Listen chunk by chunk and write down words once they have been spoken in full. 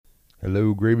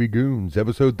Hello, Gravy Goons,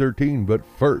 episode 13, but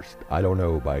first, I Don't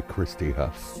Know by Christy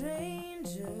Huff.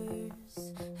 Strangers,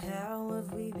 how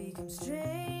have we become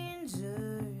strangers?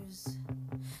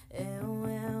 And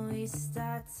when we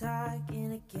start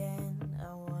talking again,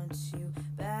 I want you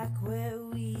back where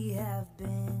we have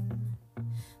been.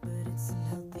 But it's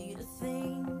unhealthy to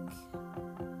think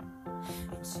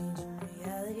in changing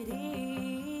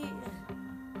reality.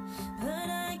 But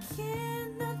I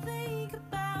can't not think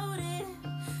about it.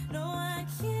 No, I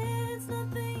can't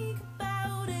not think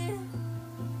about it.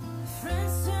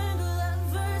 Friends turn to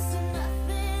lovers and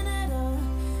nothing at all.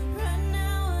 Right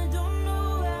now I don't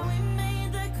know how we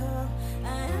made the call. I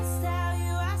asked how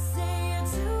you, I say you're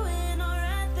doing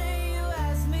alright. Then you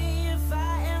ask me if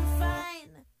I am fine.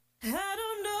 I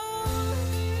don't know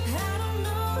how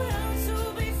to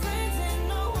be friends and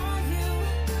not want you.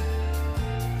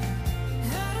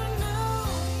 I don't know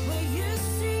what you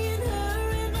see in her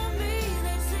and on me,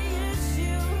 that's the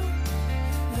issue.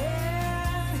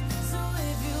 Yeah, so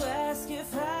if you ask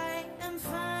if I am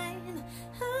fine,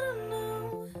 I don't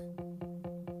know.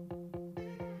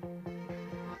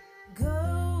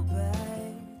 Go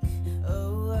back,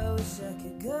 oh, I wish I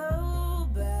could go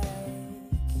back.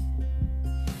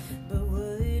 But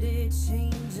would it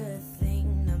change a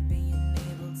thing not being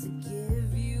able to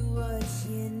give you what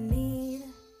you need?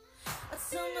 I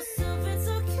tell myself it's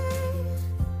okay,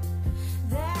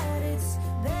 that it's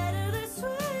better this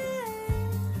way.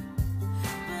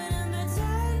 But in the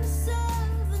darkness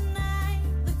of the night,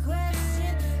 the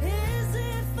question is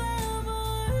if I'm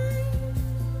alright.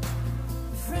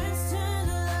 Friends turn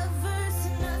to lovers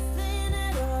and nothing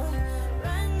at all.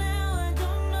 Right now I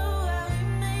don't know how we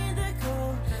made the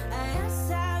call. I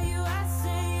asked how you, I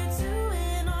say you're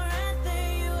doing alright.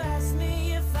 Then you ask me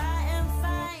if I am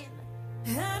fine.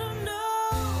 I don't know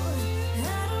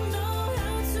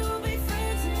how to be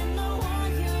friends and not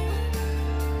want you.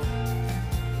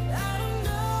 I don't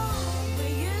know,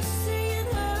 but you're seeing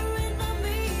her and not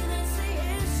me, that's the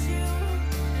issue.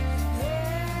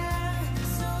 Yeah,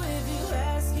 so if you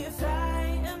ask if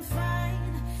I am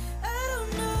fine, I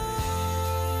don't know. Yeah,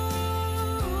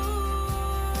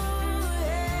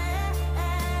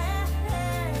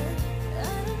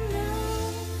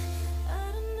 I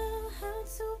don't know how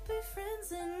to be friends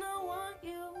and not want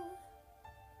you.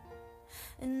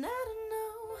 And I don't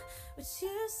know what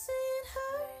you see in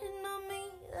her and not me,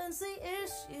 that's the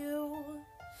issue.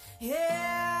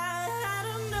 Yeah, I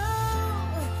don't know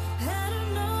how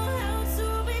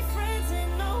to be friends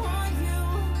and not want you.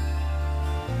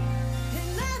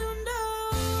 And I don't know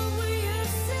what you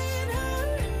see in her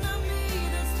and not me,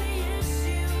 that's the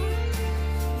issue.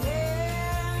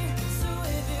 Yeah, so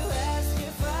if you ask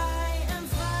if I am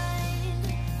fine,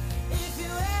 if you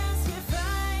ask if I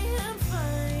am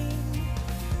fine,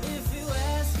 if you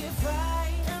ask if I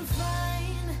am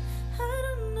fine, I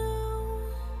don't know.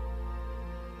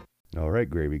 All right,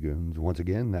 Gravy Goons, once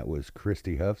again, that was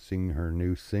Christy Huff singing her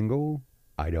new single,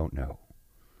 I Don't Know.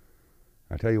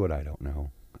 I'll tell you what I don't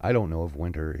know. I don't know if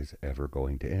winter is ever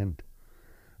going to end.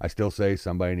 I still say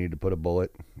somebody need to put a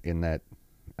bullet in that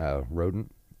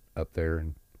rodent up there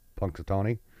in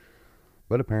Punxsutawney,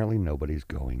 but apparently nobody's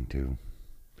going to.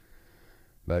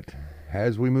 But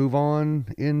as we move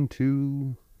on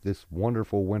into this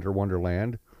wonderful winter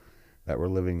wonderland that we're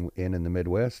living in the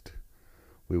Midwest,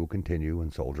 we will continue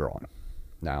and soldier on.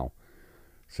 Now,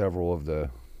 several of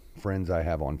the friends I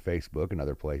have on Facebook and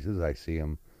other places, I see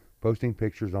them posting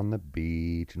pictures on the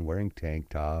beach and wearing tank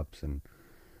tops and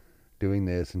doing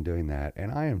this and doing that.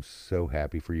 And I am so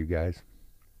happy for you guys.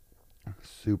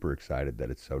 Super excited that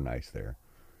it's so nice there.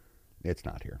 It's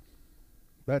not here.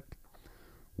 But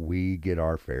we get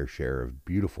our fair share of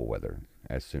beautiful weather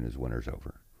as soon as winter's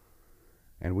over.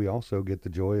 And we also get the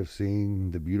joy of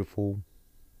seeing the beautiful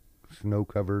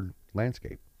snow-covered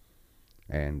landscape.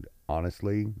 And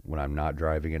honestly, when I'm not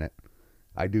driving in it,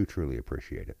 I do truly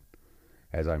appreciate it,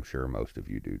 as I'm sure most of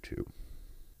you do too.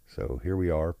 So here we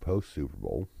are, post-Super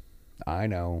Bowl. I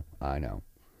know.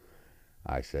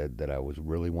 I said that I was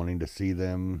really wanting to see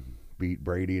them beat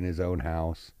Brady in his own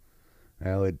house.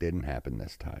 Well, it didn't happen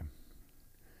this time.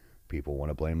 People want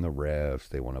to blame the refs.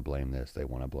 They want to blame this. They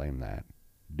want to blame that.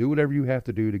 Do whatever you have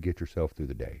to do to get yourself through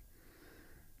the day.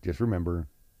 Just remember,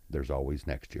 there's always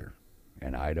next year.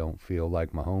 And I don't feel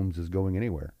like Mahomes is going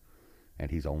anywhere.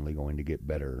 And he's only going to get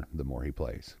better the more he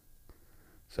plays.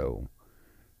 So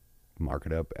mark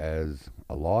it up as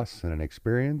a loss and an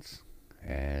experience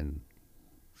and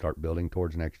start building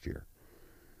towards next year.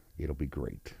 It'll be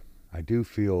great. I do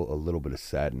feel a little bit of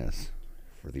sadness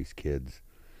for these kids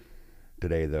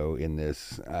today, though, in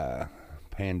this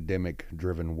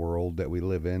pandemic-driven world that we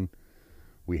live in.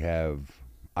 We have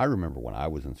I remember when I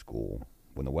was in school,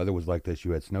 when the weather was like this,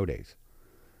 you had snow days.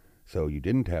 So you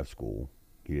didn't have school.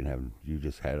 You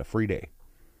just had a free day.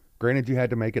 Granted, you had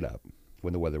to make it up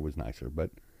when the weather was nicer,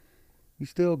 but you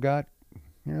still got,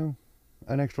 an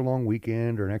extra long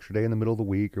weekend or an extra day in the middle of the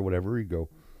week or whatever. You go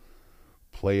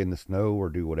play in the snow or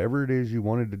do whatever it is you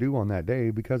wanted to do on that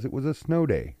day because it was a snow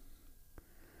day.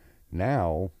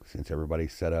 Now, since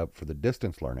everybody's set up for the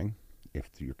distance learning, if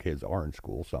your kids are in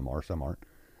school, some are, some aren't,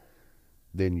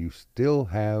 then you still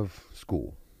have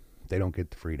school. They don't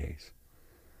get the free days.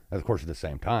 And of course, at the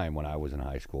same time, when I was in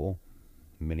high school,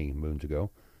 many moons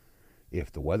ago, if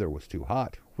the weather was too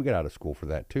hot, we got out of school for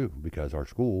that too, because our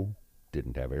school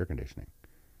didn't have air conditioning.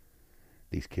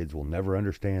 These kids will never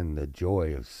understand the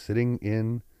joy of sitting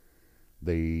in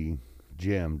the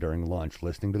gym during lunch,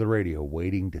 listening to the radio,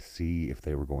 waiting to see if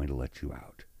they were going to let you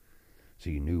out. So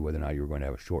you knew whether or not you were going to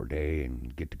have a short day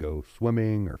and get to go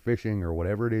swimming or fishing or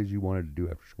whatever it is you wanted to do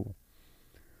after school.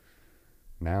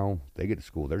 Now they get to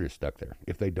school, they're just stuck there.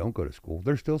 If they don't go to school,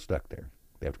 they're still stuck there.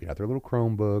 They have to get out their little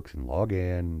Chromebooks and log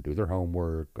in, do their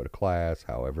homework, go to class,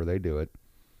 however they do it.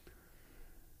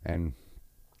 And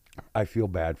I feel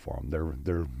bad for them.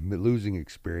 They're losing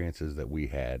experiences that we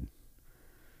had.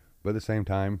 But at the same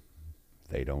time,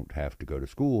 they don't have to go to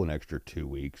school an extra 2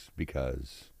 weeks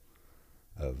because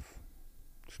of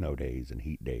snow days and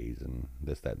heat days and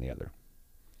this, that, and the other.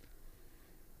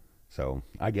 So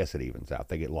I guess it evens out.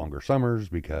 They get longer summers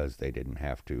because they didn't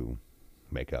have to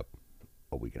make up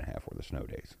a week and a half worth of snow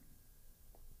days.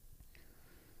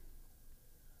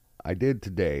 I did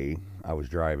today. I was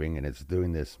driving and it's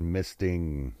doing this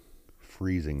misting,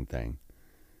 freezing thing.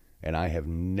 And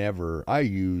I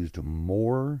used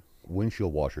more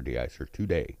windshield washer deicer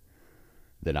today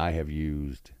than I have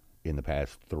used in the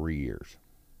past 3 years.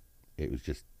 It was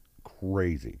just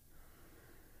crazy.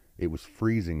 It was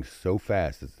freezing so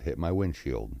fast as it hit my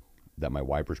windshield that my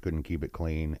wipers couldn't keep it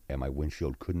clean and my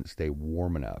windshield couldn't stay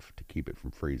warm enough to keep it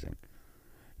from freezing.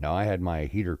 Now I had my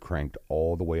heater cranked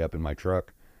all the way up in my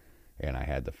truck and I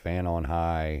had the fan on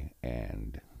high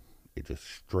and it just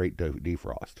straight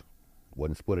defrost.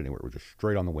 Wasn't split anywhere. It was just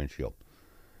straight on the windshield.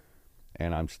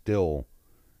 And I'm still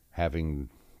having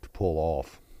to pull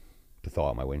off to thaw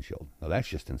out my windshield. Now that's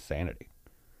just insanity.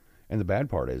 And the bad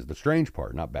part is, the strange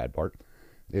part, not bad part,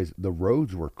 is the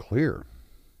roads were clear.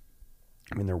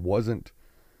 I mean,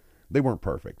 they weren't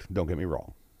perfect, don't get me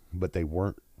wrong, but they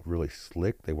weren't really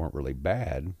slick, they weren't really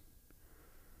bad,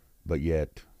 but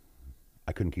yet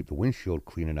I couldn't keep the windshield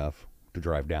clean enough to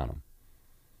drive down them.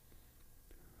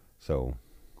 So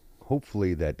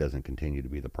hopefully that doesn't continue to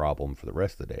be the problem for the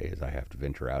rest of the day as I have to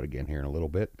venture out again here in a little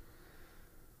bit,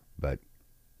 but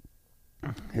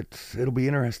it'll be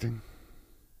interesting.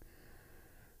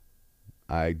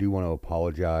 I do want to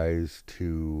apologize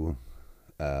to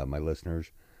my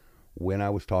listeners. When I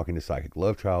was talking to Psychic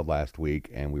Love Child last week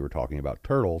and we were talking about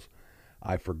turtles,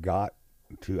 I forgot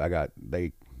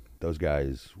those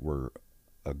guys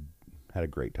had a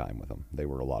great time with them. They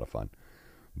were a lot of fun.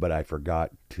 But I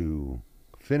forgot to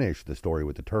finish the story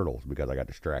with the turtles because I got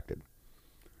distracted.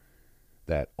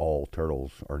 That all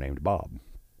turtles are named Bob.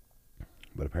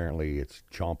 But apparently it's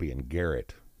Chompy and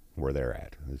Garrett where they're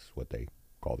at. This is what they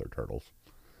call their turtles.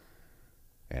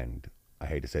 And I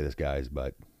hate to say this, guys,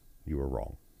 but you were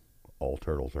wrong. All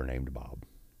turtles are named Bob.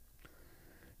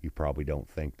 You probably don't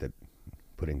think that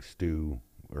putting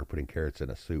carrots in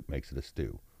a soup makes it a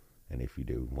stew. And if you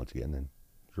do, once again, then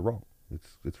you're wrong.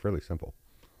 It's fairly simple.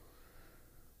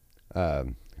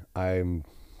 I'm,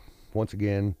 once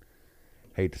again,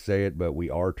 hate to say it, but we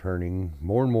are turning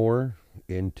more and more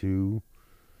into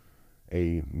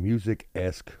a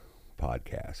music-esque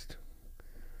podcast.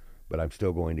 But I'm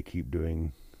still going to keep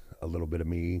doing a little bit of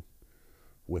me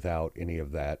without any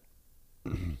of that,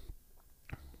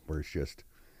 where it's just,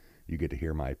 you get to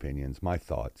hear my opinions, my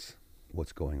thoughts,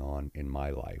 what's going on in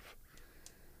my life,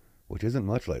 which isn't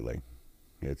much lately.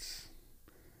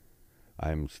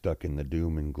 I'm stuck in the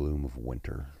doom and gloom of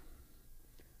winter.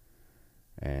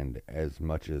 And as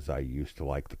much as I used to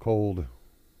like the cold,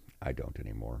 I don't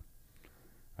anymore.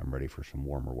 I'm ready for some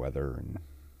warmer weather and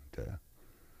to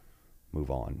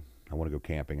move on. I want to go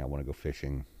camping. I want to go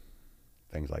fishing.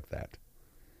 Things like that.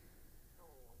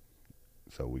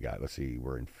 So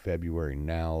we're in February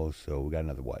now. So we got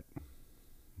another,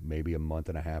 maybe a month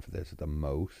and a half of this at the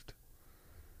most.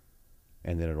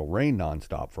 And then it'll rain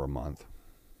nonstop for a month.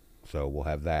 So we'll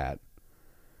have that.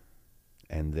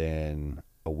 And then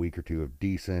a week or two of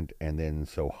decent, and then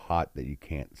so hot that you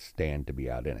can't stand to be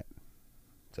out in it.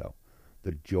 So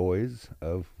the joys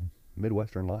of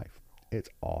Midwestern life. It's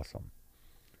awesome.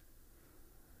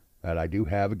 And I do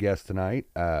have a guest tonight,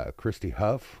 Christy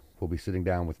Huff will be sitting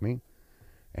down with me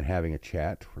and having a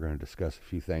chat. We're going to discuss a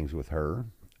few things with her.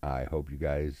 I hope you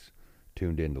guys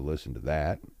tuned in to listen to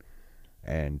that,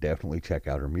 and definitely check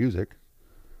out her music.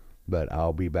 But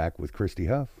I'll be back with Christy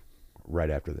Huff right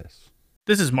after this.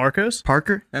 This is Marcos,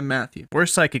 Parker, and Matthew. we're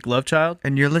Psychic Love Child,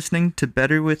 And you're listening to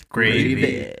Better with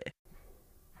Gravy.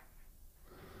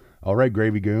 All right,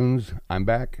 Gravy Goons, I'm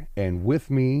back, and with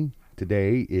me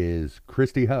today is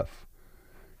Christy Huff.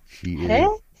 She Hey.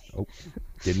 is. Oh,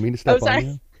 didn't mean to step on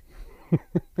sorry.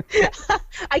 you.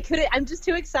 I couldn't. I'm just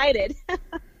too excited.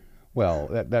 Well,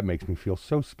 that makes me feel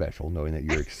so special knowing that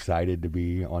you're excited to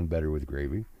be on Better with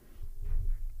Gravy.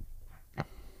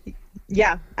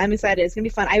 Yeah, I'm excited. It's gonna be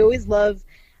fun. I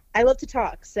love to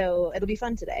talk, so it'll be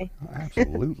fun today.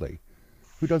 Absolutely.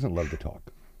 Who doesn't love to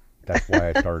talk? That's why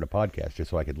I started a podcast,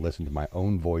 just so I could listen to my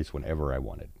own voice whenever I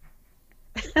wanted.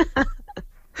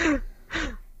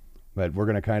 But we're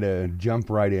going to kind of jump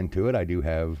right into it. I do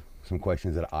have some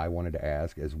questions that I wanted to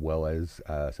ask, as well as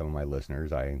some of my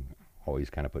listeners. I always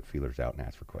kind of put feelers out and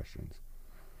ask for questions.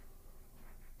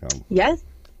 So, Yes.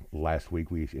 last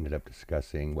week we ended up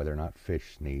discussing whether or not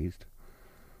fish sneezed,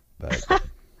 but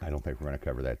I don't think we're going to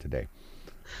cover that today.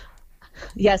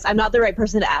 Yes, I'm not the right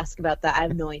person to ask about that. I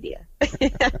have no idea.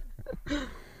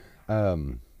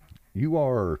 You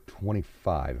are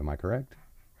 25, am I correct?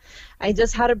 I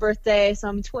just had a birthday, so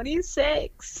I'm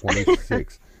 26.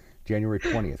 26. January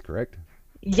 20th, correct?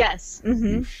 Yes.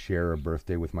 You share a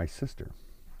birthday with my sister.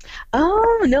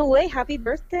 Oh, no way. Happy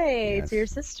birthday Yes. to your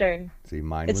sister. See,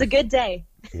 mine It's was, a good day.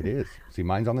 It is. See,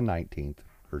 mine's on the 19th.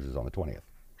 Hers is on the 20th.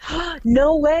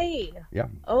 No way. Yeah.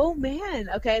 Oh, man.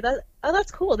 Okay.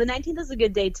 That's cool. The 19th is a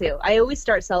good day, too. I always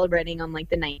start celebrating on, like,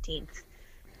 the 19th.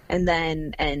 And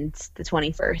then end the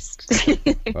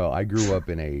 21st. Well, I grew up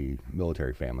in a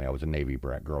military family. I was a Navy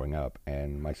brat growing up,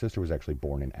 and my sister was actually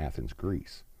born in Athens,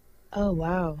 Greece. Oh,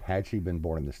 wow. Had she been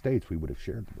born in the States, we would have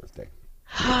shared the birthday.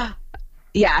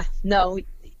 Yeah, no,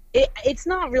 it's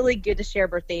not really good to share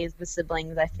birthdays with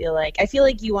siblings. I feel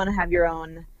like you want to have your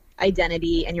own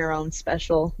identity and your own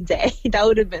special day. That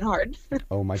would have been hard.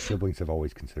 Oh, my siblings have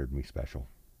always considered me special.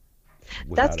 That's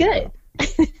Without a good.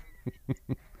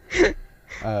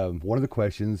 doubt. One of the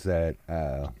questions that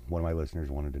one of my listeners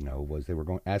wanted to know was they were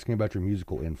asking about your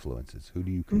musical influences. Who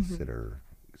do you consider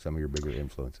some of your bigger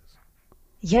influences?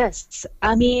 Yes.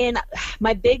 I mean,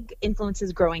 my big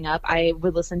influences growing up, I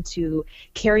would listen to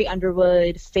Carrie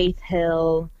Underwood, Faith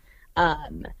Hill,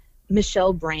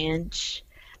 Michelle Branch.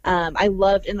 I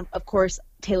loved, and of course,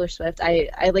 Taylor Swift.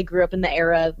 I like grew up in the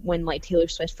era when like Taylor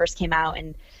Swift first came out,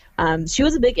 and she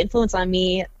was a big influence on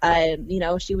me.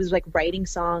 She was like writing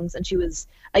songs, and she was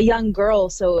a young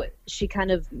girl, so she kind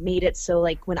of made it so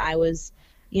like when I was,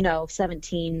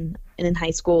 17 and in high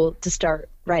school to start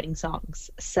writing songs.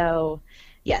 So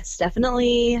yes,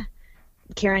 definitely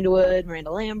Carrie Underwood,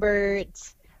 Miranda Lambert,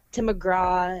 Tim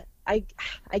McGraw. I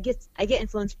get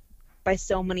influenced by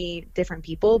so many different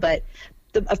people, but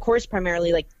of course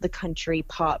primarily like the country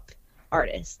pop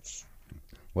artists.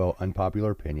 Well,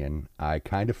 unpopular opinion, I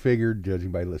kind of figured,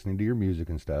 judging by listening to your music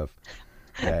and stuff,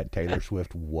 that Taylor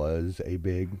Swift was a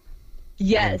big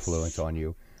influence on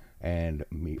you. And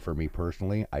for me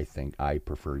personally, I think I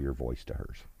prefer your voice to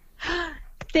hers.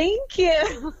 Thank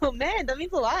you. Man, that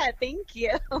means a lot. Thank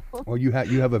you. Well, you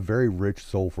have a very rich,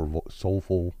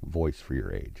 soulful voice for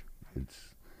your age.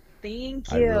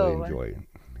 Thank I you. really enjoy it.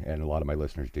 And a lot of my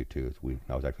listeners do too.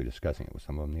 I was actually discussing it with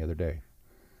some of them the other day.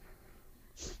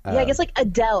 Yeah, I guess like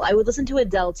Adele. I would listen to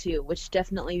Adele too, which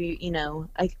definitely,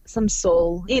 like some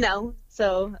soul,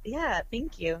 So yeah,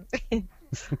 thank you.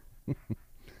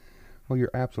 Well,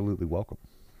 you're absolutely welcome.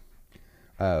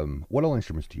 What all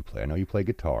instruments do you play? I know you play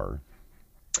guitar.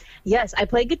 Yes, I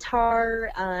play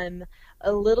guitar,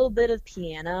 a little bit of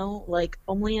piano, like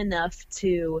only enough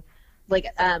to, like,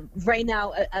 right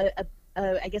now,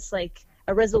 I guess like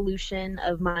a resolution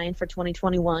of mine for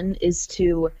 2021 is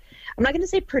to, I'm not going to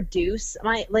say produce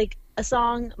my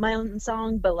own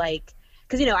song, but like,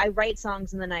 because I write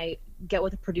songs and then I get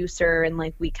with a producer and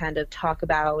like we kind of talk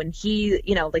about, and he,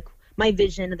 like my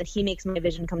vision, and that he makes my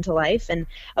vision come to life. And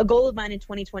a goal of mine in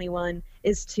 2021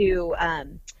 is to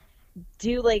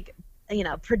do like,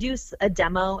 produce a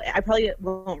demo. I probably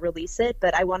won't release it,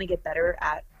 but I want to get better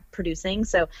at producing.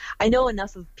 So I know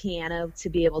enough of piano to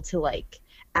be able to like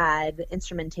add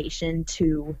instrumentation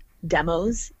to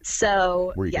demos.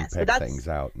 So Where you yes, can but peck things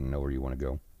out and know where you want to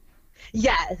go.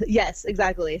 Yeah, yes,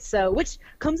 exactly. So, which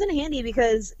comes in handy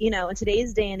because, in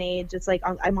today's day and age, it's like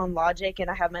I'm on Logic and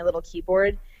I have my little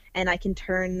keyboard and I can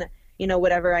turn,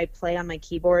 whatever I play on my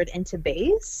keyboard into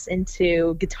bass,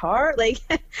 into guitar, like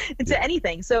into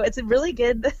anything. So it's a really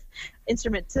good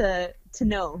instrument to to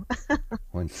know.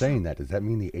 Well, in saying that, does that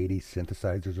mean the 80s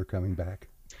synthesizers are coming back?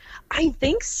 I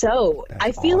think so. That's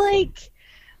I feel awesome. like,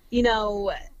 you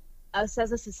know, us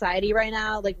as a society right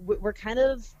now, like we're kind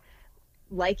of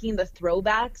liking the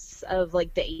throwbacks of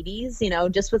like the 80s, you know,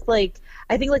 just with like,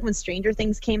 I think like when Stranger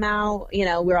Things came out, you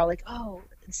know, we're all like, oh,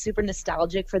 it's super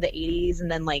nostalgic for the 80s,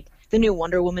 and then like the new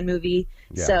Wonder Woman movie.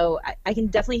 Yeah. So I can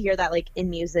definitely hear that like in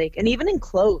music and even in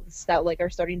clothes that like are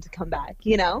starting to come back,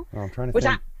 you know, Well, I'm trying to which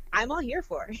think. I'm all here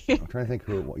for. I'm trying to think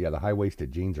who. Yeah, the high-waisted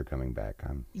jeans are coming back.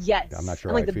 Yes. I'm not sure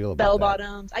and, like how I the feel about bell that.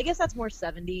 bottoms. I guess that's more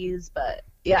 70s, but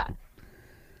yeah.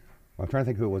 I'm trying to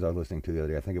think who it was I was listening to the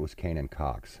other day. I think it was Kanan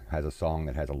Cox. Has a song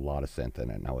that has a lot of synth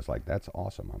in it, and I was like, "That's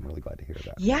awesome! I'm really glad to hear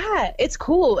that." Yeah, it's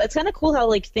cool. It's kind of cool how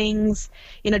like things,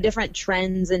 you know, different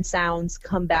trends and sounds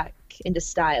come back into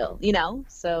style, you know?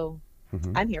 So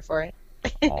Mhm. I'm here for it.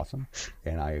 Awesome,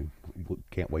 and I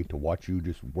can't wait to watch you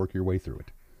just work your way through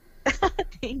it.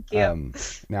 Thank you.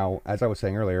 Now, as I was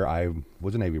saying earlier, I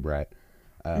was a Navy brat.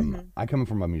 Mm-hmm. I come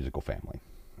from a musical family.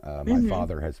 My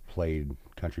father has played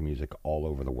country music all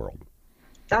over the world.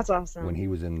 That's awesome. When he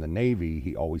was in the Navy,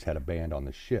 he always had a band on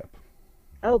the ship,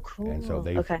 Oh, cool. and so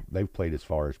Okay. they've played as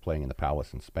far as playing in the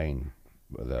Palace in Spain,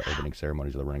 the opening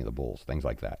ceremonies of the Running of the Bulls, things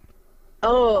like that.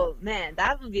 Oh, man,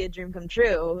 that would be a dream come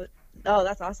true. Oh,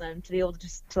 that's awesome to be able to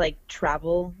just to like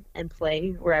travel and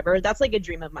play wherever. That's like a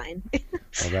dream of mine.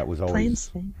 Well, that was Playing always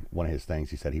Spain. one of his things.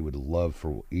 He said he would love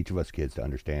for each of us kids to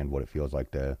understand what it feels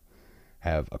like to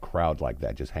have a crowd like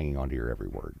that just hanging on to your every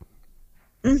word.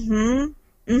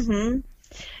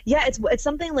 Yeah, it's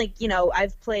something like, you know,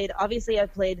 I've played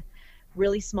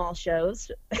really small shows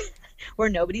where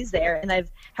nobody's there, and I've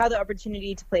had the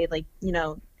opportunity to play like, you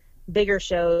know, bigger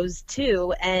shows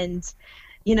too. And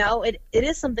you know, it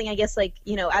is something, I guess, like,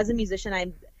 you know, as a musician,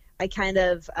 I kind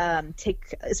of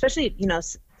take, especially, you know,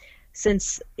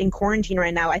 since in quarantine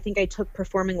right now, I think I took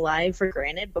performing live for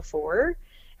granted before,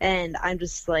 and I'm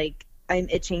just like, I'm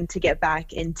itching to get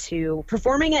back into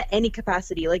performing at any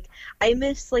capacity. Like, I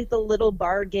miss like the little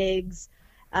bar gigs,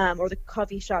 or the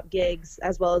coffee shop gigs,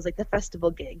 as well as like the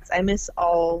festival gigs. I miss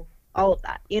all of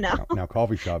that, you know. Now,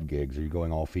 coffee shop gigs, are you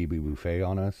going all Phoebe Buffet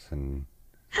on us? And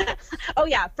Oh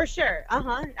yeah, for sure.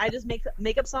 I just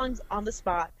make up songs on the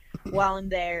spot while I'm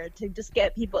there to just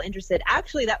get people interested.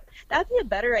 Actually, that'd be a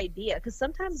better idea, because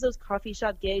sometimes those coffee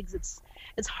shop gigs,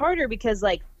 it's harder because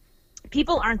like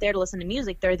people aren't there to listen to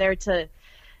music. They're there to,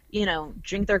 you know,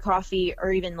 drink their coffee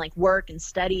or even like work and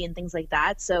study and things like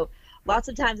that. So lots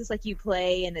of times it's like you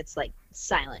play and it's like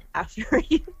silent after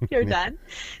you're done.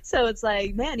 So it's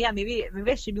like, man, yeah, maybe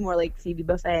I should be more like Phoebe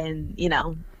Buffet and, you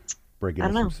know. break I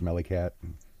into don't some know. Smelly Cat?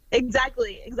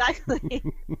 Exactly.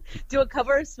 Do a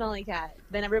cover of Smelly Cat.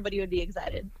 Then everybody would be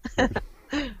excited.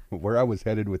 Where I was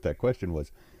headed with that question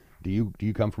was, do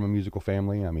you come from a musical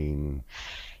family? I mean,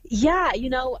 Yeah, you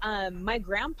know, my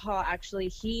grandpa actually,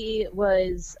 he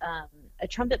was a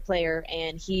trumpet player,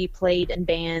 and he played in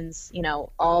bands, you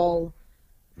know, all,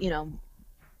 you know,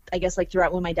 I guess like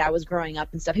throughout when my dad was growing up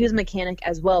and stuff. He was a mechanic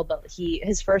as well, but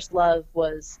his first love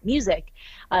was music.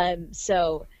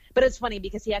 But it's funny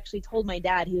because he actually told my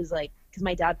dad, he was like, because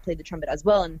my dad played the trumpet as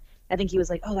well, and I think he was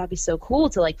like, oh, that'd be so cool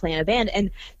to like play in a band. And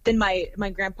then my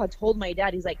grandpa told my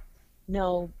dad, he's like,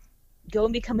 no, go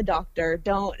and become a doctor.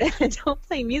 Don't don't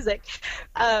play music,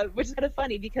 which is kind of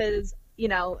funny because, you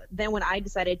know, then when I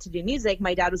decided to do music,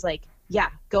 my dad was like, yeah,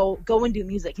 go and do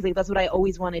music. He's like, that's what I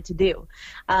always wanted to do.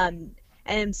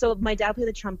 And so my dad played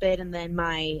the trumpet, and then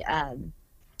I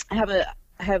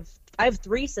have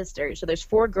three sisters, so there's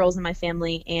four girls in my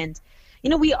family, and you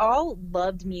know, we all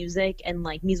loved music and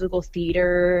like musical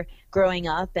theater growing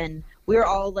up, and we were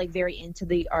all like very into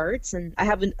the arts. And I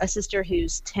have a sister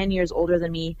who's 10 years older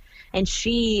than me, and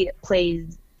she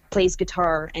plays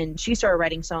guitar, and she started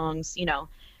writing songs, you know,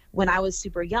 when I was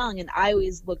super young, and I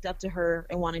always looked up to her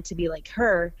and wanted to be like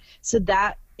her. So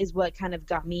that is what kind of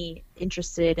got me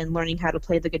interested in learning how to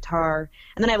play the guitar.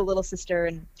 And then I have a little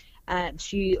sister, and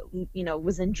she, you know,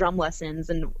 was in drum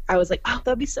lessons, and I was like, oh,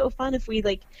 that'd be so fun if we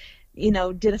like, you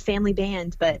know, did a family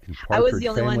band. But I was the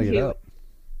only one Partridge family it who, up.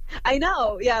 I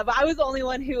know, yeah, but I was the only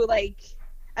one who, like,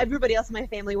 everybody else in my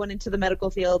family went into the medical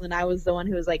field, and I was the one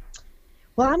who was like,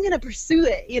 well, I'm going to pursue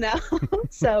it, you know?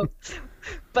 So,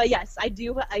 but yes, I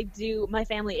do. My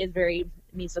family is very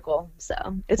musical, so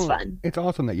it's Well, fun. It's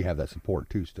awesome that you have that support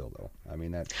too still, though. I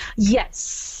mean, that's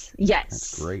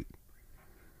Yes. great.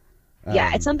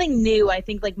 Yeah, it's something new. I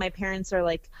think like my parents are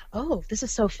like, oh, this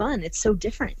is so fun. It's so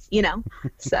different, you know?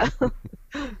 So,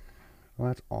 Well,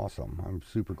 that's awesome. I'm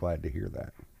super glad to hear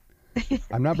that.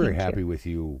 I'm not very Thank you. happy with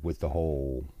you with the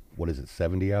whole, what is it,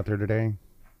 70 out there today?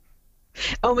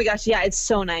 oh my gosh, yeah, it's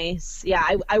so nice. Yeah,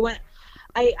 I went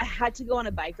I had to go on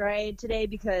a bike ride today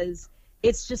because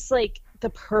it's just like the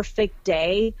perfect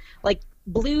day, like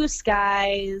blue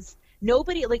skies.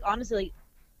 Nobody, like, honestly, like,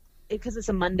 because it's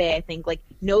a Monday, I think, like,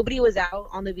 nobody was out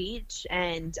on the beach,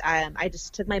 and I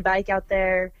just took my bike out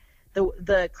there.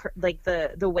 The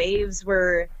waves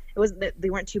were, they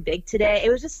weren't too big today. It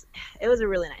was a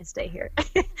really nice day here.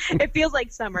 It feels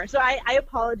like summer. So I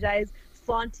apologize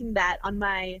flaunting that on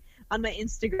my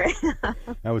Instagram.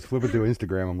 I was flipping through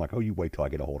Instagram. I'm like, oh, you wait till I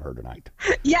get a hold of her tonight.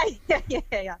 Yeah.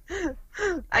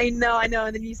 I know. And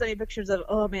then you sent me pictures of,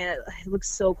 oh man, it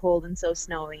looks so cold and so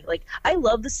snowy. Like, I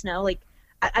love the snow. Like,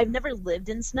 I've never lived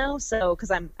in snow, so,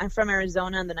 because I'm from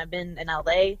Arizona and then I've been in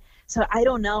LA, so I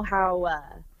don't know how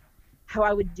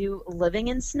I would do living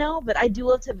in snow, but I do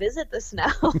love to visit the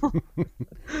snow.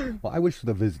 Well, I wish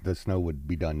the snow would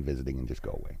be done visiting and just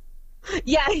go away.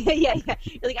 Yeah.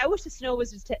 Like, I wish the snow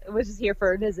was just here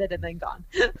for a visit and then gone.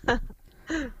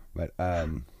 But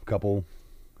couple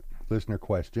listener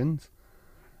questions.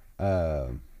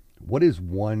 What is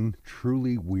one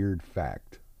truly weird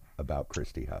fact about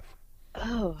Christy Huff?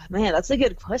 Oh man, that's a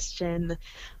good question.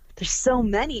 There's so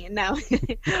many now.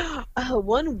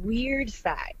 One weird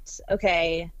fact.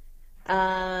 Okay.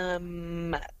 Well,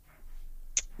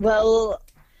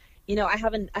 I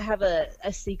have a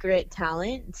secret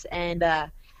talent, and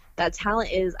that talent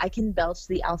is I can belch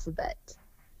the alphabet.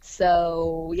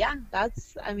 So yeah,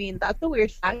 that's a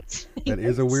weird fact. That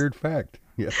is a weird fact.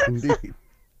 Yes, indeed.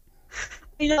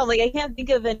 Like, I can't think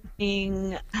of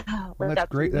anything. Well, that's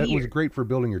great. That was great for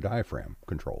building your diaphragm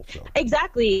control. So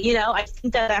exactly, I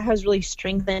think that has really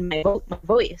strengthened my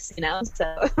voice.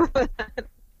 So.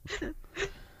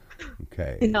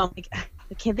 Okay. Like,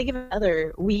 I can't think of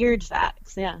other weird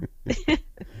facts. Yeah.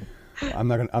 I'm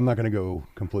not gonna go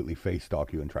completely face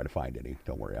stalk you and try to find any.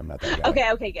 Don't worry, I'm not that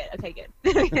guy. Okay,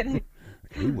 good.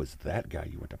 Who was that guy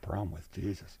you went to prom with?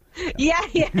 Jesus. Yeah.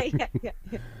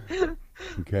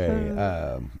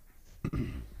 Okay.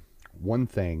 One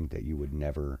thing that you would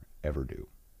never ever do.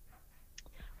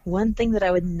 One thing that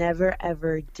I would never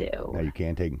ever do. Now, you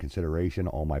can take in consideration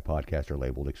all my podcasts are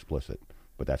labeled explicit,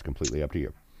 but that's completely up to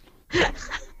you.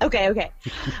 Okay.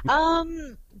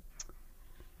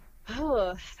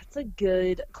 Oh, that's a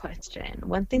good question.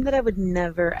 One thing that I would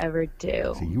never ever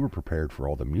do. See, you were prepared for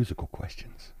all the musical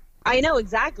questions. I know,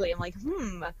 exactly. I'm like,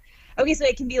 Okay, so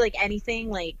it can be like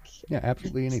anything, like. Yeah,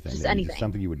 absolutely anything. Just anything. Just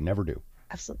something you would never do.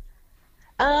 Absolutely.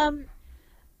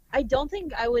 I don't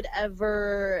think I would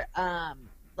ever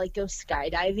like go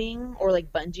skydiving or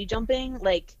like bungee jumping.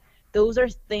 Like, those are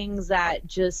things that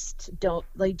just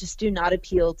do not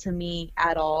appeal to me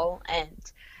at all.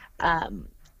 And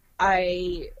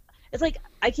it's like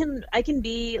I can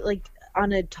be like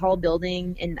on a tall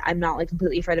building and I'm not like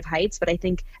completely afraid of heights, but I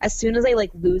think as soon as I like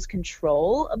lose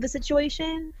control of the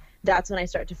situation, that's when I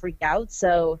start to freak out.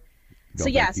 So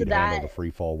yeah, so that handle the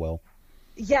free fall well.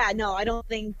 Yeah, no, I don't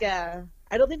think I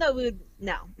would.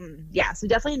 No, yeah, so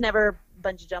definitely never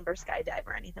bungee jump or skydive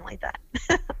or anything like that.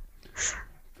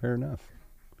 Fair enough.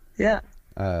 Yeah.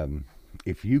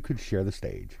 If you could share the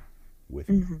stage with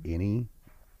any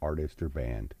artist or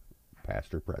band,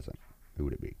 past or present, who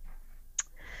would it be?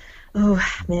 Oh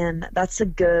man, that's a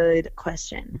good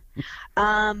question.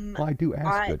 Well, I do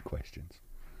ask good questions.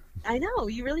 I know,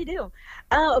 you really do.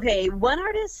 Okay, one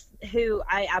artist who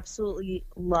I absolutely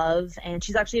love, and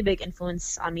she's actually a big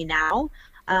influence on me now.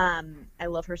 I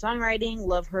love her songwriting,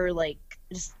 love her, like,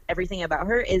 just everything about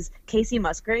her, is Casey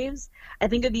Musgraves. I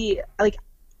think it'd be, like,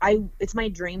 it's my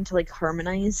dream to, like,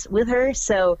 harmonize with her,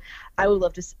 so I would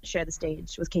love to share the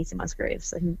stage with Casey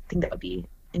Musgraves. I think that would be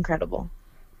incredible.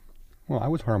 Well, I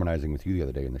was harmonizing with you the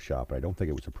other day in the shop, but I don't think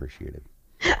it was appreciated.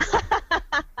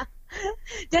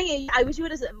 Dang it, I wish you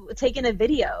would have taken a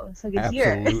video so I could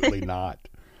hear. Absolutely not.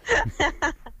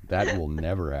 That will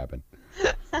never happen.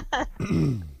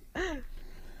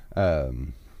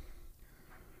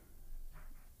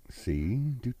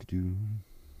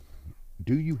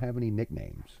 Do you have any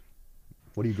nicknames?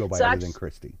 What do you go by other than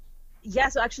Christy? Yeah,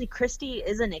 so actually Christy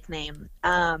is a nickname.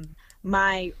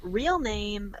 My real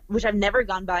name, which I've never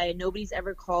gone by, nobody's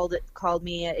ever called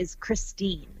me, is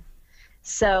Christine.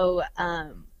 So,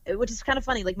 which is kind of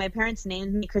funny. Like, my parents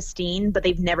named me Christine, but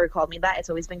they've never called me that. It's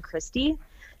always been Christy.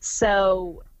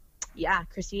 So, yeah,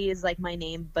 Christy is like my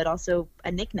name, but also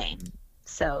a nickname.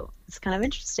 So it's kind of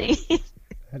interesting.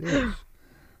 That is.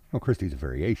 Well, Christy's a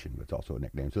variation, but it's also a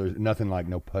nickname. So there's nothing like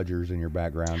no Pudgers in your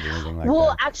background or anything like that?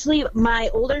 Well, actually, my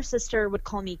older sister would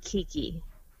call me Kiki.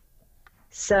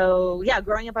 So, yeah,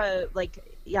 growing up,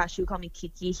 she would call me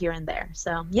Kiki here and there.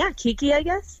 So, yeah, Kiki, I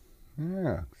guess.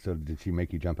 Yeah. So did she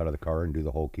make you jump out of the car and do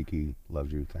the whole Kiki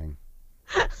loves you thing?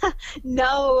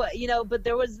 No, but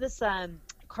there was this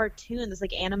cartoon, this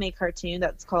like anime cartoon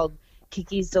that's called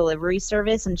Kiki's Delivery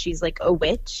Service, and she's like a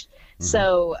witch.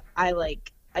 So I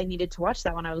needed to watch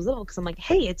that when I was little because I'm like,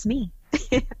 hey, it's me.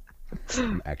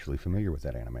 I'm actually familiar with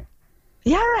that anime.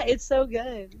 Yeah, it's so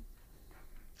good.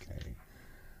 Okay.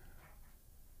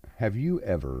 Have you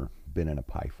ever been in a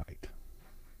pie fight?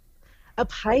 A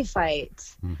pie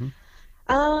fight.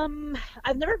 Mm-hmm.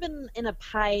 I've never been in a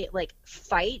pie like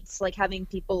fights, like having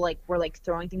people like were like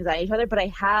throwing things at each other, but I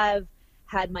have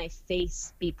had my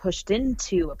face be pushed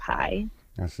into a pie.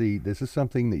 Now, see, this is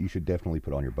something that you should definitely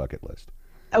put on your bucket list.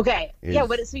 Okay. Yeah.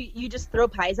 Is- So you just throw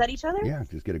pies at each other? Yeah,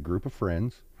 just get a group of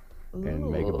friends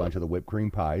and make a Ooh. bunch of the whipped cream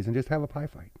pies and just have a pie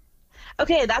fight.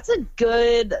 Okay, that's a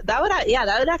good. That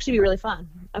would actually be really fun.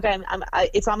 Okay,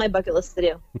 it's on my bucket list to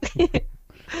do.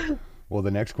 Well,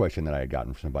 the next question that I had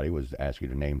gotten from somebody was to ask you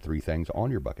to name 3 things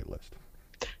on your bucket list.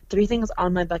 3 things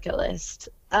on my bucket list.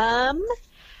 Oh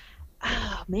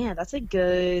man, that's a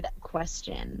good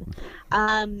question.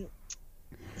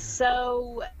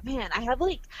 So man, I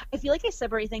feel like I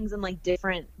separate things in like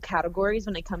different categories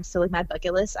when it comes to like my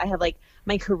bucket list. I have like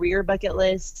my career bucket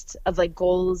list of like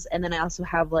goals, and then I also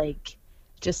have like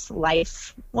just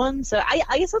life ones. So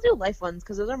I guess I'll do life ones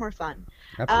because those are more fun.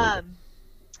 Absolutely.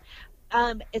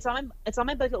 It's on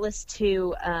my bucket list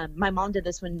to. My mom did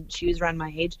this when she was around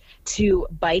my age, to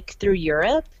bike through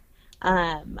Europe.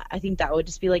 I think that would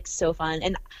just be like so fun.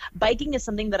 And biking is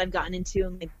something that I've gotten into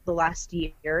in like the last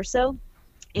year or so,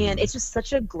 and it's just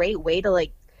such a great way to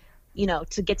like,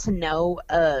 to get to know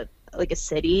like a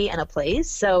city and a place.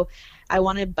 So I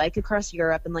want to bike across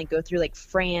Europe and like go through like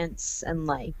France and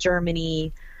like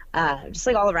Germany, just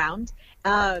like all around.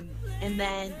 And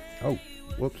then Oh,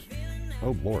 whoops.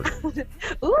 Oh, Lord.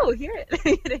 ooh, hear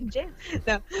it. Jam.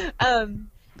 No.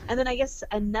 And then I guess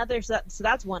another, so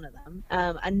that's one of them.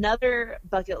 Another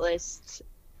bucket list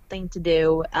thing to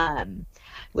do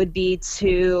would be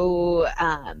to,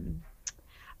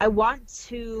 I want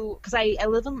to, because I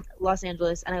live in Los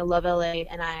Angeles and I love LA,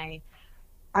 and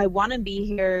I want to be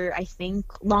here, I think,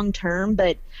 long term,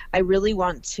 but I really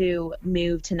want to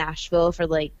move to Nashville for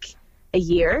like a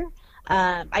year.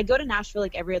 I go to Nashville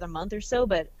like every other month or so,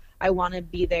 but I want to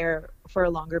be there for a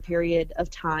longer period of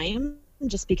time,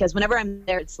 just because whenever I'm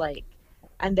there, it's like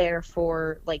I'm there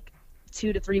for like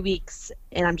 2 to 3 weeks,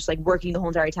 and I'm just like working the whole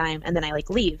entire time, and then I like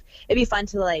leave. It'd be fun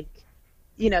to like,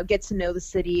 get to know the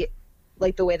city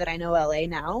like the way that I know LA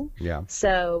now. Yeah.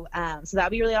 So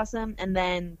that'd be really awesome. And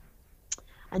then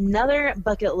another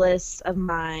bucket list of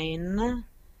mine,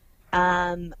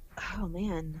 oh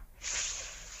man.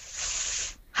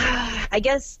 I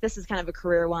guess this is kind of a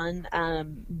career one,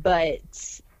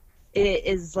 but it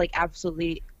is like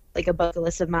absolutely like a bucket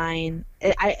list of mine.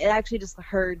 I actually just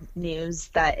heard news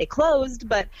that it closed,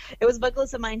 but it was a bucket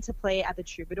list of mine to play at the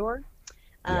Troubadour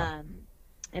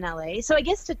in LA. So I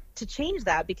guess to change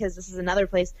that, because this is another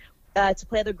place, to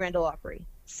play at the Grand Ole Opry.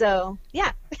 So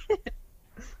yeah.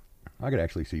 I could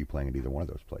actually see you playing at either one of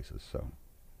those places. So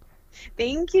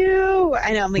Thank you.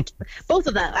 I know, I'm like both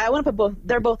of them. I want to put both.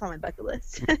 They're both on my bucket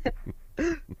list.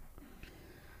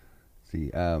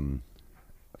 see,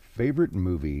 favorite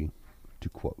movie to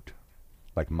quote.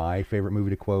 Like my favorite movie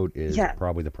to quote is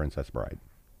probably The Princess Bride.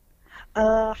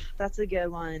 That's a good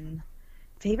one.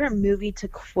 Favorite movie to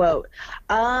quote.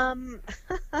 I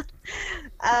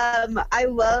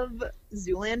love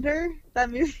Zoolander, that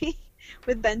movie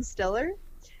with Ben Stiller.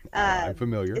 I'm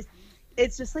familiar.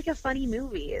 It's just like a funny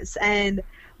movie, and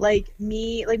like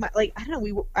me, like I don't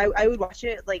know, I would watch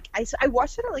it, like I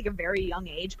watched it at like a very young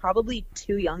age, probably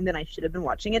too young than I should have been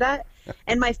watching it at,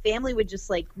 and my family would just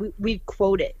like we'd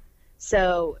quote it.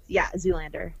 So yeah,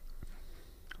 Zoolander.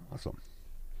 Awesome.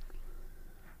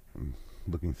 I'm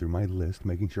looking through my list,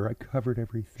 making sure I covered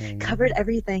everything. Covered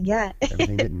everything, yeah.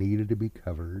 Everything that needed to be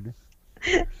covered.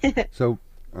 So,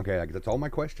 okay, that's all my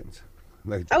questions.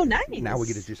 Like, Oh, nice. Now we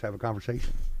get to just have a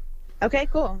conversation. Okay,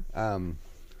 cool.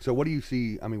 So what do you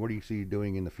see? I mean, what do you see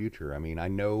doing in the future? I mean, I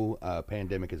know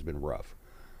pandemic has been rough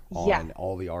on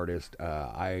all the artists.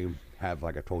 I have,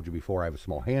 like I told you before, I have a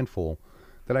small handful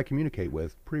that I communicate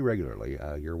with pretty regularly.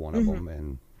 You're one of them,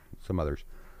 and some others.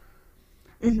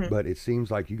 But it seems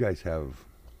like you guys have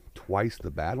twice the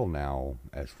battle now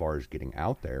as far as getting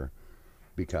out there,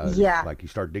 because like you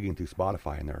start digging through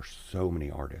Spotify and there are so many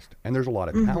artists, and there's a lot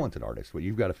of talented artists, but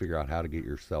you've got to figure out how to get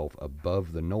yourself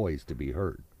above the noise to be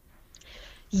heard.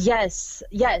 Yes,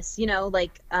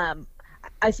 like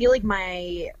I feel like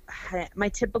my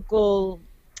typical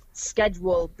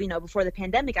schedule, before the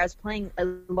pandemic, I was playing a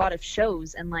lot of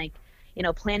shows and like,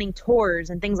 planning tours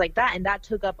and things like that, and that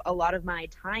took up a lot of my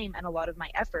time and a lot of my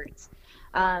efforts.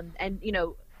 And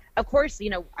of course,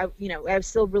 I'm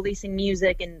still releasing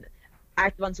music and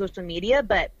active on social media,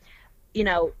 but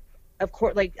of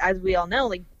course, like as we all know,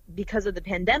 like because of the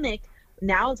pandemic,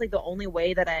 now it's like the only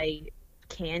way that I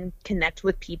can connect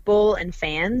with people and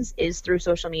fans is through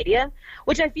social media,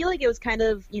 which I feel like it was kind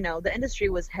of, the industry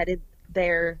was headed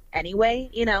there anyway,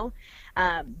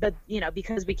 but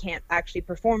because we can't actually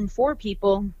perform for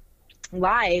people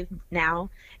live now,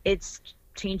 it's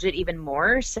changed it even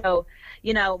more. So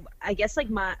I guess like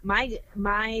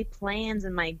my plans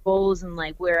and my goals and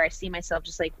like where I see myself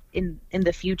just like in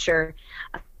the future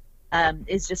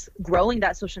is just growing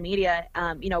that social media,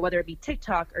 whether it be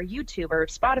TikTok or YouTube or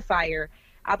Spotify or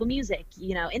Apple Music,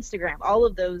 Instagram, all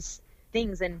of those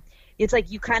things. And it's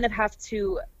like you kind of have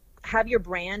to have your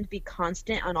brand be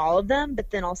constant on all of them, but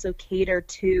then also cater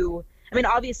to,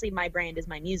 obviously my brand is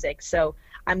my music, so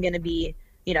I'm going to be,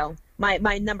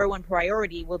 my number one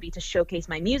priority will be to showcase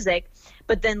my music.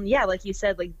 But then, yeah, like you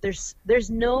said, like there's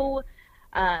no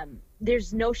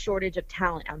shortage of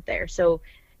talent out there. So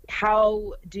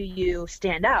how do you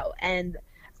stand out? And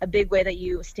a big way that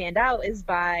you stand out is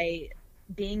by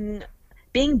being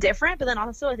different, but then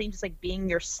also I think just like being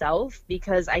yourself,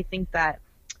 because I think that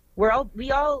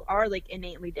we all are like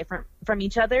innately different from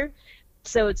each other.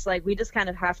 So it's like we just kind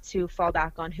of have to fall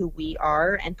back on who we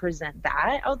are and present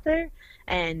that out there,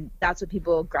 and that's what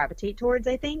people gravitate towards,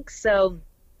 I think. So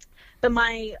but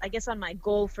I guess on my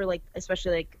goal for like,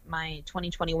 especially like my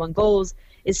 2021 goals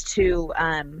is to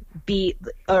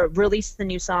release the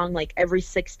new song like every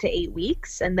 6 to 8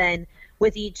 weeks, and then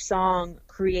with each song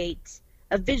create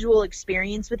a visual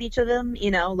experience with each of them,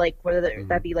 like whether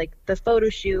that be like the photo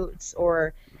shoots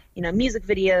or music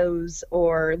videos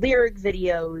or lyric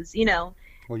videos,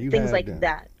 Well, you things had, like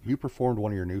that. You performed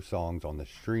one of your new songs on the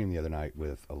stream the other night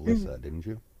with Alyssa, didn't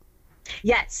you?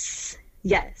 Yes.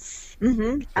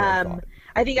 So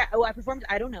I think I performed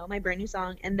I Don't Know, my brand new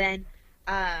song, and then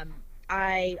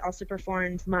I also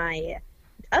performed my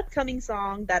upcoming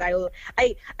song that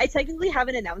I technically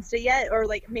haven't announced it yet or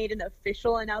like made an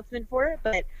official announcement for it,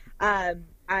 but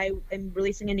I am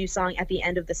releasing a new song at the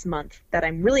end of this month that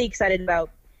I'm really excited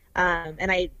about,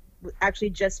 and I actually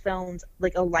just filmed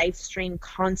like a live stream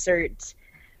concert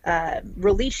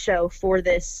release show for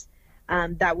this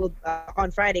that will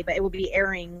on Friday, but it will be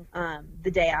airing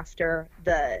the day after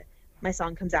my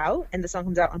song comes out, and the song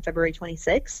comes out on February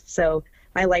 26th. So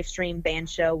my live stream band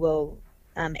show will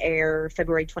air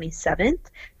February 27th.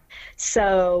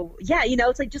 So yeah,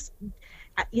 it's like just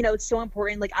it's so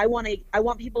important. Like I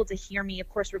want people to hear me, of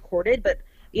course, recorded, but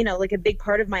like a big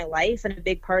part of my life and a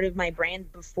big part of my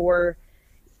brand before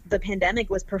the pandemic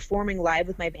was performing live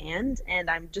with my band. And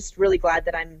I'm just really glad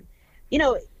that I'm in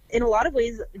a lot of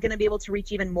ways going to be able to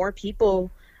reach even more people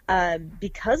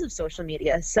because of social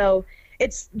media. So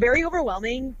it's very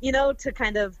overwhelming, to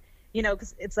kind of,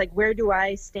 because it's like, where do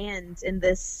I stand in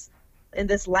this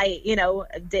light,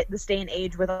 this day and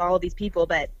age with all of these people?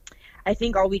 But I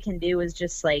think all we can do is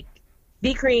just like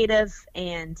be creative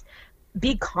and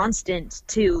be constant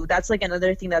too. That's like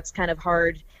another thing that's kind of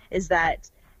hard, is that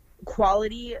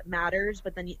quality matters,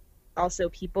 but then also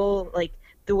people, like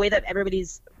the way that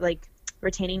everybody's like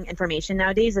retaining information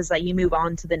nowadays is that you move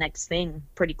on to the next thing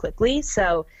pretty quickly.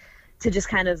 So to just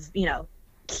kind of,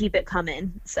 keep it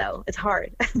coming. So it's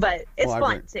hard, but it's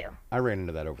fun too. I ran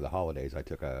into that over the holidays. I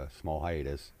took a small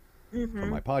hiatus from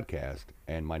my podcast,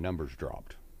 and my numbers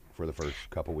dropped for the first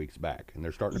couple weeks back, and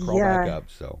they're starting to crawl back up.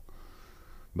 So,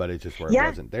 but it's just where it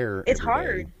wasn't there. It's every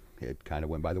hard. day, it kind of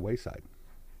went by the wayside.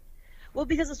 Well,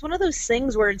 because it's one of those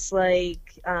things where it's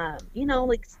like,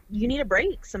 like you need a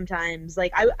break sometimes.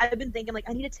 Like I've been thinking like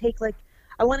I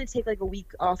want to take like a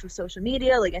week off of social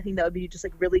media. Like I think that would be just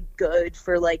like really good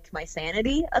for like my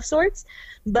sanity of sorts.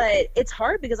 But it's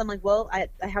hard because I'm like, well, I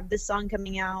have this song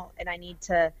coming out and I need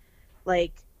to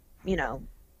like,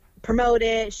 promote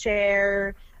it,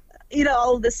 share,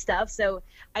 all of this stuff. So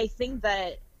I think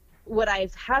that what I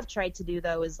have tried to do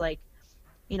though is like,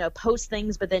 post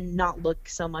things, but then not look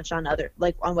so much on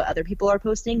what other people are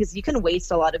posting, because you can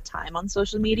waste a lot of time on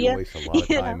social media. You can waste a lot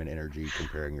of time and energy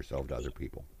comparing yourself to other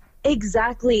people.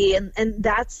 Exactly. And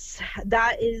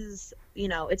that is,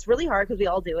 it's really hard because we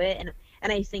all do it.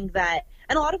 And I think that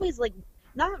in a lot of ways, like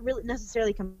not really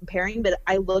necessarily comparing, but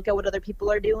I look at what other people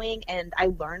are doing and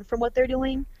I learn from what they're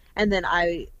doing. And then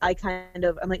I'm like,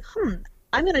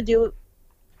 I'm going to do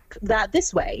that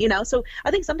this way, So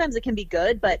I think sometimes it can be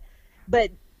good, but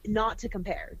not to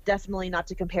compare. Definitely not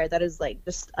to compare. That is like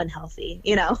just unhealthy,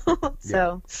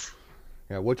 So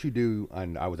yeah, what you do,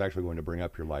 and I was actually going to bring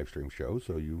up your live stream show,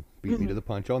 so you beat me to the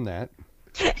punch on that.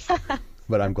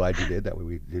 But I'm glad you did that way.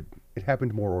 We did. It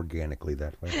happened more organically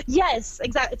that way. Yes,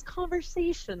 exactly. It's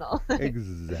conversational.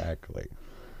 Exactly.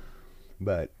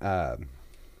 But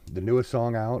the newest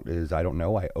song out is I Don't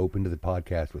Know. I opened the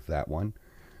podcast with that one.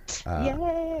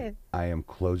 Yay! I am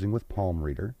closing with Palm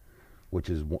Reader, which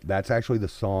is that's actually the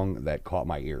song that caught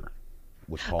my ear.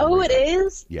 Was Palm Oh, Reader. it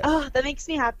is? Yes. Oh, that makes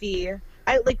me happy.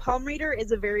 I like Palm Reader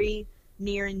is a very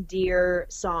near and dear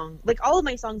song. Like all of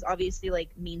my songs obviously like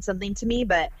mean something to me,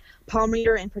 but Palm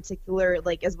Reader in particular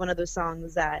like is one of those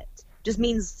songs that just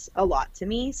means a lot to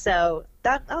me. So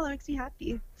that makes me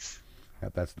happy.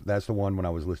 Yep, that's the one when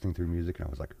I was listening through music and I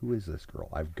was like, who is this girl?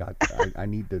 I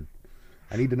need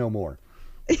to know more.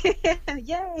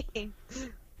 Yay!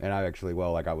 And I actually,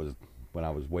 well, like when I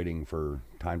was waiting for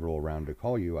time to roll around to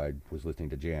call you, I was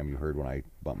listening to Jam. You heard when I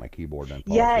bumped my keyboard and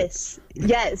Yes.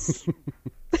 Yes.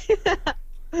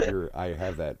 I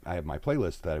have my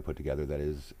playlist that I put together that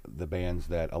is the bands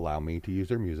that allow me to use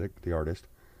their music, the artist.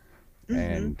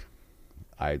 And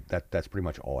that's pretty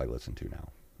much all I listen to now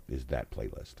is that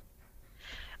playlist.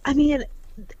 I mean,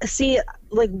 see,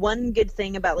 like one good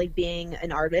thing about like being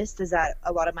an artist is that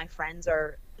a lot of my friends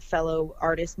are fellow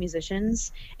artists,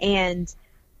 musicians, and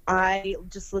I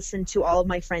just listen to all of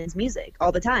my friends' music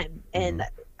all the time, and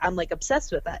I'm like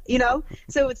obsessed with that, you know.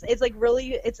 So it's like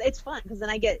really it's fun because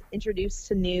then I get introduced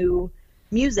to new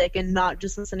music and not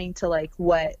just listening to like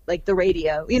what like the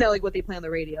radio, you know, like what they play on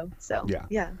the radio. So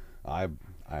yeah. I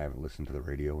haven't listened to the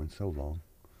radio in so long.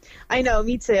 I know,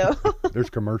 me too.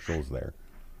 There's commercials there.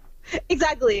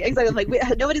 Exactly. Like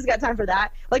nobody's got time for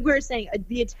that. Like we were saying,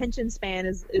 the attention span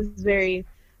is very.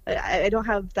 I don't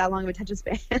have that long of attention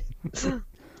span.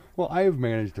 Well, I have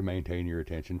managed to maintain your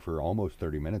attention for almost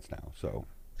 30 minutes now, so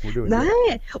we're doing Nice.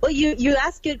 good. Well, you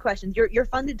ask good questions. You're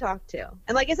fun to talk to,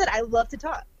 and like I said, I love to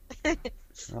talk.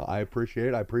 Well, I appreciate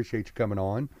it. I appreciate you coming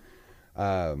on.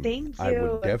 Thank I you.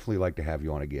 would definitely like to have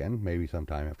you on again, maybe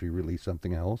sometime after you release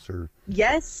something else or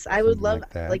Yes, I would something love like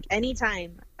that. like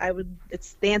anytime. I would.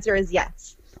 The answer is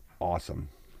yes. awesome.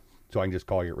 So I can just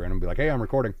call you at random and be like, hey, I'm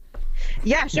recording.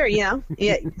 Yeah, sure. You know,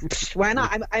 yeah. Why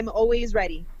not? I'm always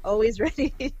ready. Always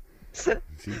ready. See,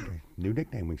 new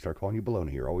nickname. We can start calling you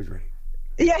Bologna. You're always ready.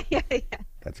 Yeah.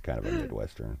 That's kind of a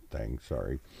Midwestern thing.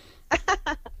 Sorry.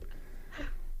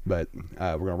 But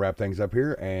we're going to wrap things up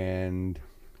here and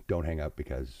don't hang up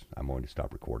because I'm going to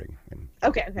stop recording. And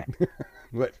Okay.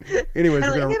 But anyways,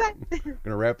 I'm we're like, going okay, bye.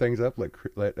 to wrap things up.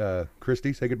 Let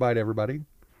Christy say goodbye to everybody.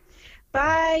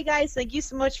 Bye, guys. Thank you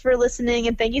so much for listening,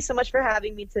 and thank you so much for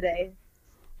having me today.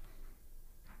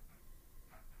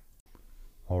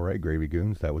 All right, Gravy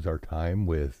Goons, that was our time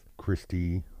with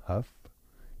Christy Huff.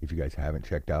 If you guys haven't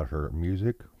checked out her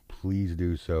music, please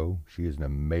do so. She is an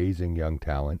amazing young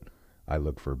talent. I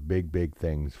look for big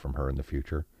things from her in the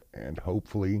future, and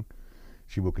hopefully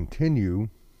she will continue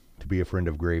to be a friend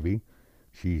of Gravy.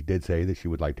 She did say that she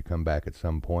would like to come back at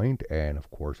some point, and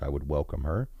of course I would welcome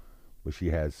her. But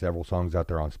she has several songs out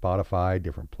there on Spotify,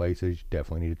 different places. You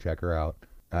definitely need to check her out.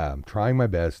 I'm trying my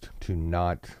best to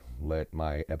not let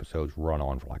my episodes run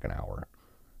on for like an hour.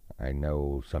 I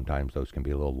know sometimes those can be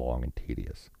a little long and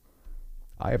tedious.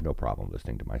 I have no problem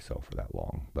listening to myself for that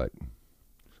long, but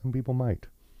some people might.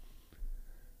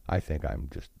 I think I'm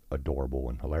just adorable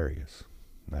and hilarious.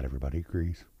 Not everybody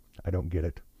agrees. I don't get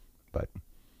it, but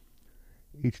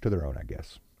each to their own, I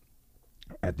guess.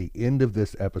 At the end of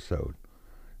this episode,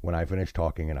 when I finish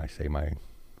talking and I say my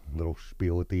little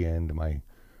spiel at the end, my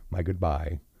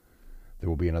goodbye, there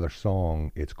will be another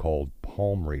song. It's called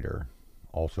Palm Reader,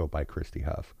 also by Christy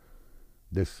Huff.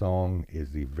 This song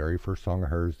is the very first song of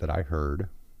hers that I heard,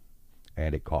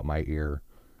 and it caught my ear,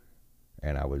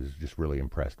 and I was just really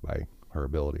impressed by her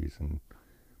abilities, and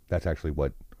that's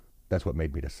what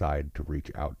made me decide to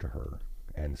reach out to her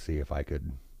and see if I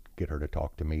could get her to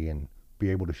talk to me and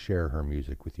be able to share her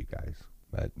music with you guys.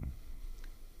 But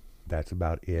that's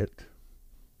about it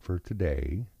for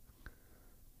today.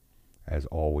 As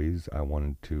always, I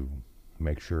wanted to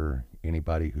make sure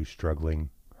anybody who's struggling,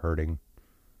 hurting,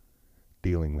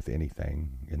 dealing with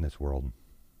anything in this world,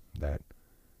 that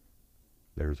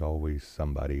there's always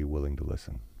somebody willing to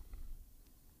listen.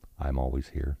 I'm always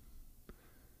here.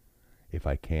 If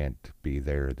I can't be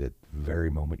there the very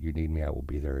moment you need me, I will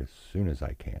be there as soon as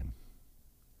I can.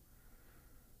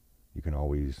 You can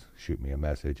always shoot me a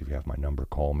message. If you have my number,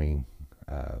 call me.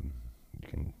 You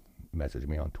can message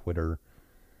me on Twitter.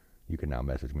 You can now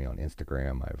message me on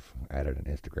Instagram. I've added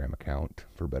an Instagram account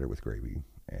for Better with Gravy.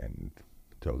 And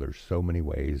so there's so many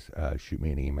ways. Shoot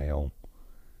me an email.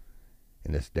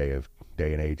 In this day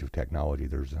and age of technology,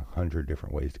 there's 100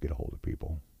 different ways to get a hold of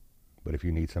people. But if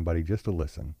you need somebody just to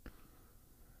listen,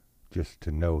 just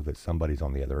to know that somebody's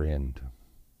on the other end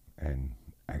and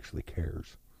actually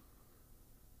cares,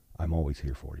 I'm always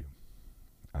here for you.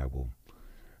 I will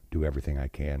do everything I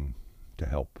can to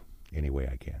help any way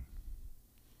I can.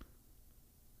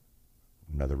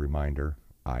 Another reminder,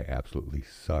 I absolutely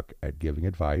suck at giving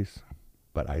advice,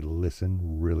 but I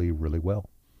listen really, really well.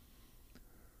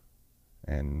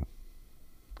 And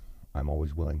I'm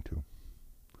always willing to.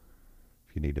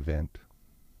 If you need to vent,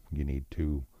 you need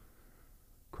to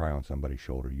cry on somebody's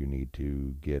shoulder, you need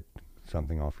to get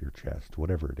something off your chest,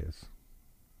 whatever it is,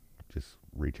 just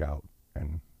reach out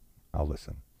and I'll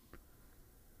listen.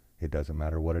 It doesn't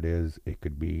matter what it is. It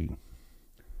could be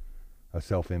a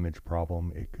self-image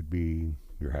problem. It could be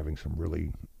you're having some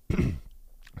really,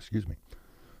 excuse me,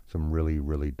 some really,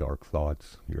 really dark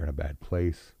thoughts. You're in a bad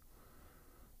place.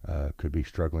 Could be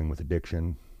struggling with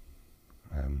addiction.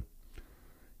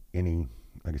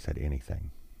 Like I said, anything.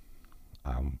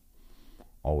 I'm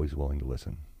always willing to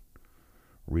listen.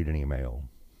 Read an email,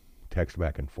 text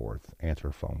back and forth, answer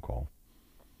a phone call.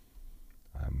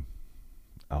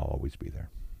 I'll always be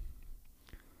there.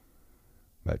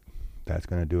 But that's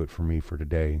going to do it for me for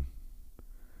today.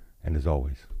 And as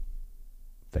always,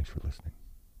 thanks for listening.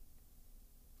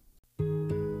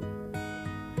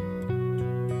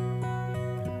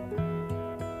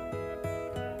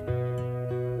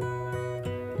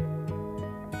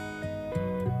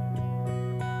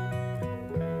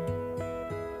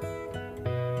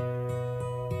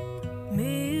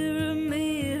 Mirror,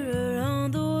 mirror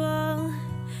on the wall,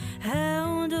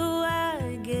 how do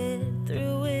I get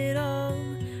through it all?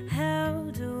 How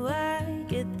do I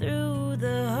get through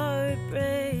the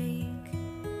heartbreak?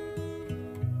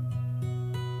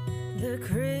 The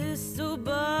crystal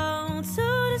ball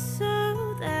told us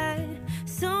so that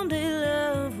someday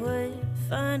love would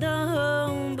find a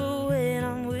home. But when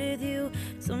I'm with you,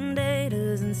 someday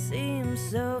doesn't seem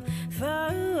so far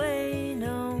away,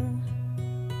 no.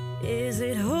 Is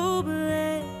it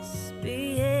hopeless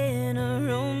being a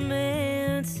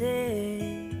romantic?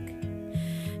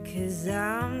 'Cause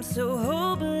I'm so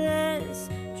hopeless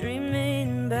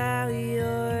dreaming about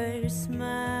your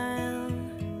smile.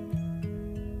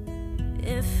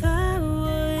 If I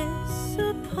was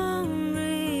a palm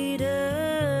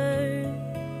reader,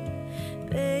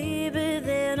 baby,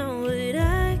 then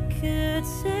I could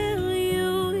tell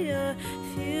you your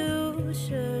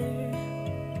future.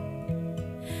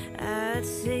 I'd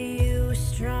say you were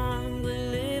strong,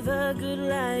 would live a good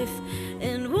life,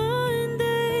 and one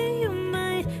day you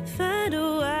might find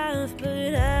a wife.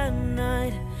 But I'm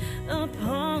not a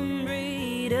palm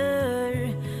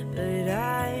reader, but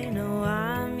I know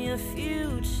I'm your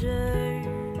future.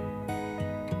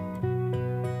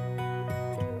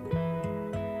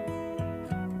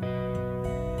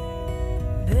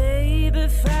 Baby,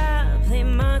 if I play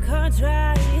my cards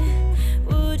right,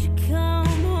 would you come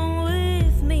home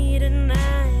with me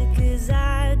tonight? 'Cause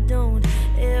I don't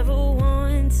ever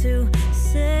want to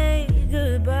say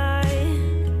goodbye.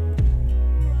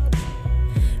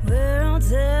 We're all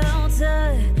dealt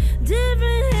a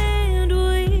different hand,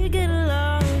 we get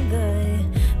along the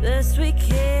best we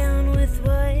can with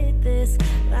what this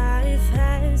life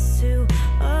has to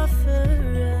offer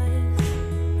us.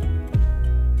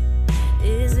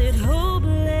 Is it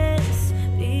hopeless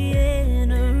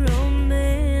being a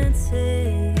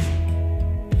romantic?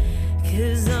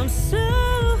 'Cause I'm so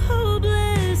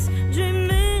hopeless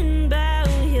dreaming about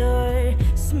your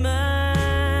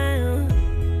smile.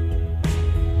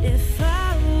 If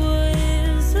I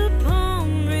was a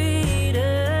palm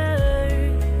reader,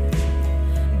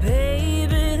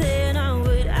 baby, then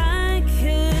I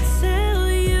could tell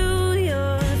you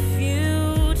your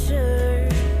future.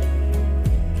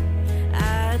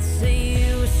 I'd say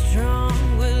you were strong,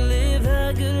 would live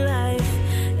a good life,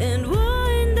 and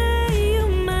one day you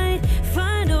might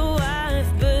find a wife.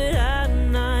 But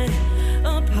I'm not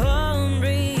a palm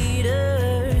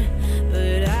reader,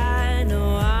 but I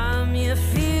know I'm your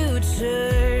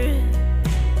future.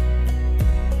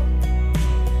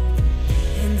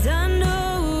 And I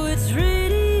know it's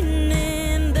written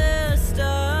in the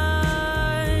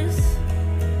stars,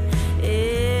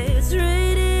 it's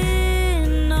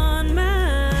written on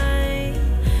my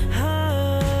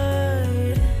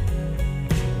heart,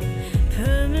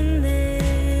 permanently.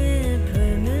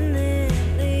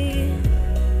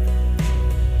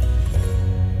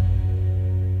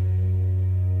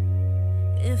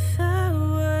 If I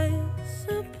was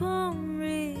a palm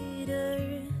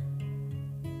reader,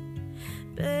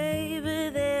 baby,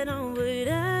 then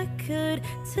I could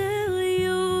tell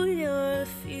you your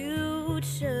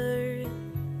future.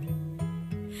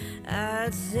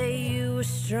 I'd say you were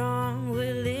strong,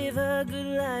 would live a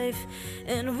good life,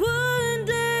 and one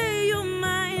day you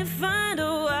might find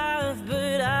a